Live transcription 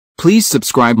Please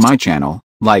subscribe my channel,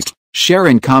 like, share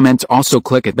and comment. Also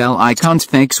click at bell icons.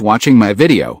 Thanks watching my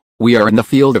video. We are in the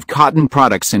field of cotton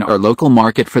products in our local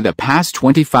market for the past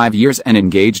 25 years and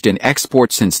engaged in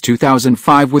export since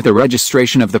 2005 with the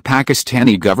registration of the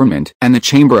Pakistani government and the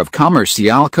Chamber of Commerce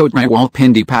Sialkot,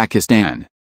 Rawalpindi, Pakistan.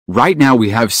 Right now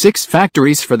we have 6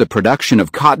 factories for the production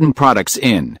of cotton products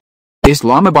in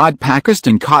Islamabad,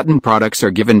 Pakistan. Cotton products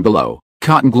are given below: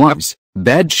 cotton gloves,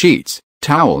 bed sheets,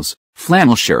 towels,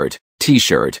 flannel shirt,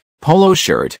 t-shirt, polo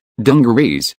shirt,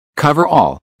 dungarees,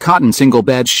 coverall, cotton single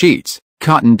bed sheets,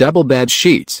 cotton double bed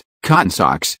sheets, cotton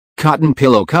socks, cotton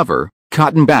pillow cover,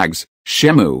 cotton bags,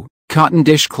 shamu, cotton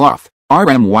dishcloth,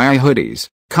 RMY hoodies,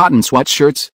 cotton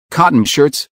sweatshirts,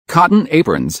 cotton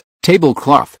aprons,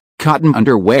 tablecloth, cotton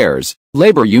underwears,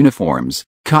 labor uniforms,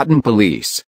 cotton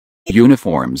police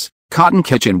uniforms, cotton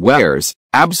kitchen wares,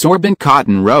 absorbent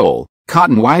cotton roll,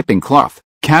 cotton wiping cloth,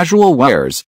 casual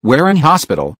wears, wearing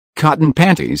hospital, cotton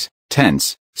panties,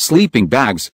 tents, sleeping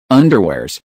bags,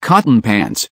 underwears, cotton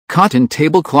pants, cotton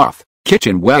tablecloth,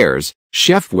 kitchen wares,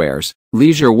 chef wares,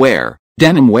 leisure wear,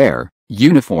 denim wear,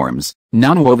 uniforms,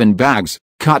 non-woven bags,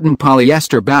 cotton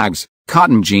polyester bags,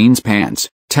 cotton jeans pants,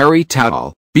 terry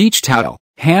towel, beach towel,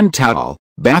 hand towel,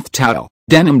 bath towel,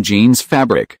 denim jeans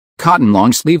fabric, cotton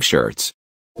long sleeve shirts,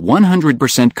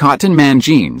 100% cotton man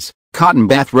jeans, cotton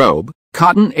bathrobe,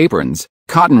 cotton aprons,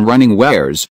 cotton running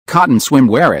wears, cotton swim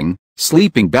wearing,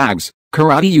 sleeping bags,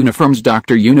 karate uniforms,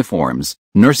 doctor uniforms,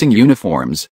 nursing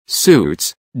uniforms,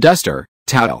 suits, duster,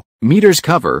 towel, meters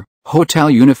cover, hotel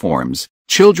uniforms,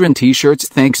 children t-shirts.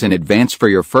 Thanks in advance for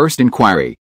your first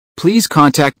inquiry. Please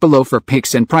contact below for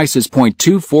pics and prices.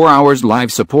 24 hours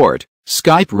live support,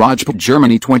 Skype Rajpoot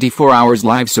Germany 24 hours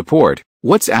live support,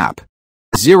 WhatsApp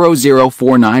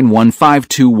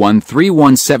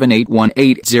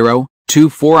 00491521317818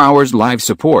 24 hours live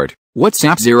support,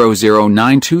 WhatsApp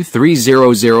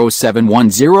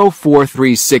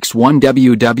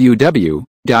 00923007104361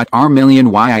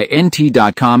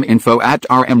 www.rmyint.com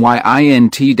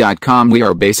info@rmyint.com. We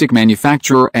are a basic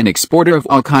manufacturer and exporter of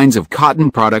all kinds of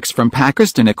cotton products from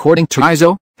Pakistan according to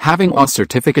ISO, having all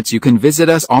certificates. You can visit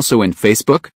us also in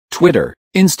Facebook, Twitter,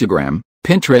 Instagram,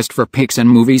 Pinterest for pics and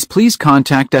movies. Please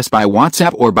contact us by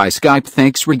WhatsApp or by Skype.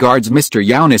 Thanks regards Mr.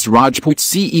 Younas Rajpoot,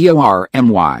 CEO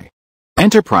RMY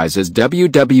Enterprises.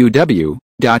 www.rmyGmbh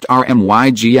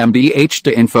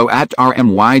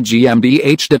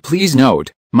info@rmyGmbh. Please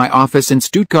note, my office in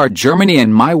Stuttgart, Germany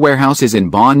and my warehouse is in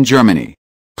Bonn, Germany.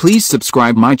 Please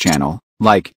subscribe my channel,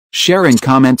 like, share and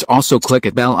comment. Also click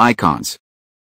at bell icons.